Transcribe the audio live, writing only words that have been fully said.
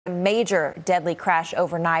A major deadly crash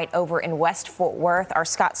overnight over in West Fort Worth. Our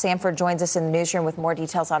Scott Sanford joins us in the newsroom with more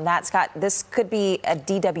details on that. Scott, this could be a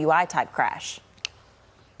DWI type crash.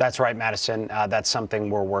 That's right, Madison. That's something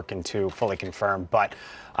we're working to fully confirm. But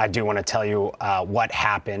I do want to tell you what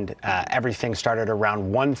happened. Everything started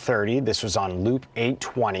around 1:30. This was on Loop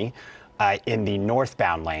 820 in the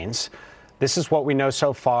northbound lanes. This is what we know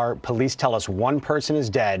so far. Police tell us one person is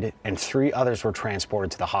dead and 3 others were transported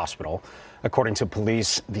to the hospital. According to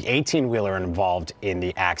police, the 18-wheeler involved in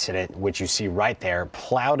the accident, which you see right there,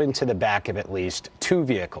 plowed into the back of at least 2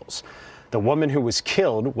 vehicles. The woman who was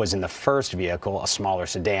killed was in the first vehicle, a smaller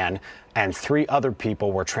sedan, and 3 other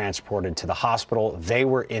people were transported to the hospital. They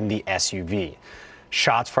were in the SUV.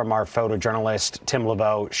 Shots from our photojournalist, Tim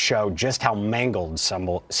Laveau, show just how mangled some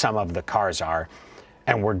of the cars are.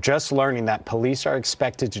 And we're just learning that police are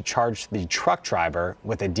expected to charge the truck driver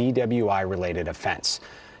with a DWI-related offense.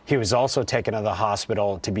 He was also taken to the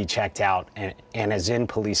hospital to be checked out and is in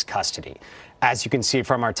police custody. As you can see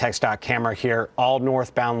from our TxDOT camera here, all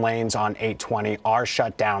northbound lanes on 820 are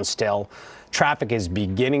shut down still. Traffic is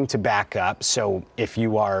beginning to back up, so if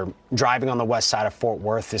you are driving on the west side of Fort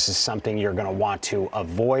Worth, this is something you're going to want to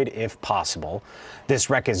avoid if possible. This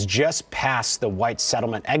wreck is just past the White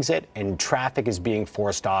Settlement exit, and traffic is being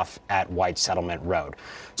forced off at White Settlement Road.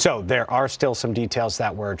 So there are still some details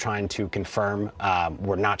that we're trying to confirm.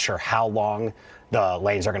 We're not sure how long the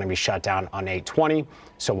lanes are going to be shut down on 820,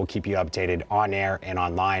 so we'll keep you updated on air and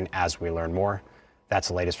online as we learn more. That's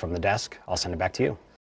the latest from the desk. I'll send it back to you.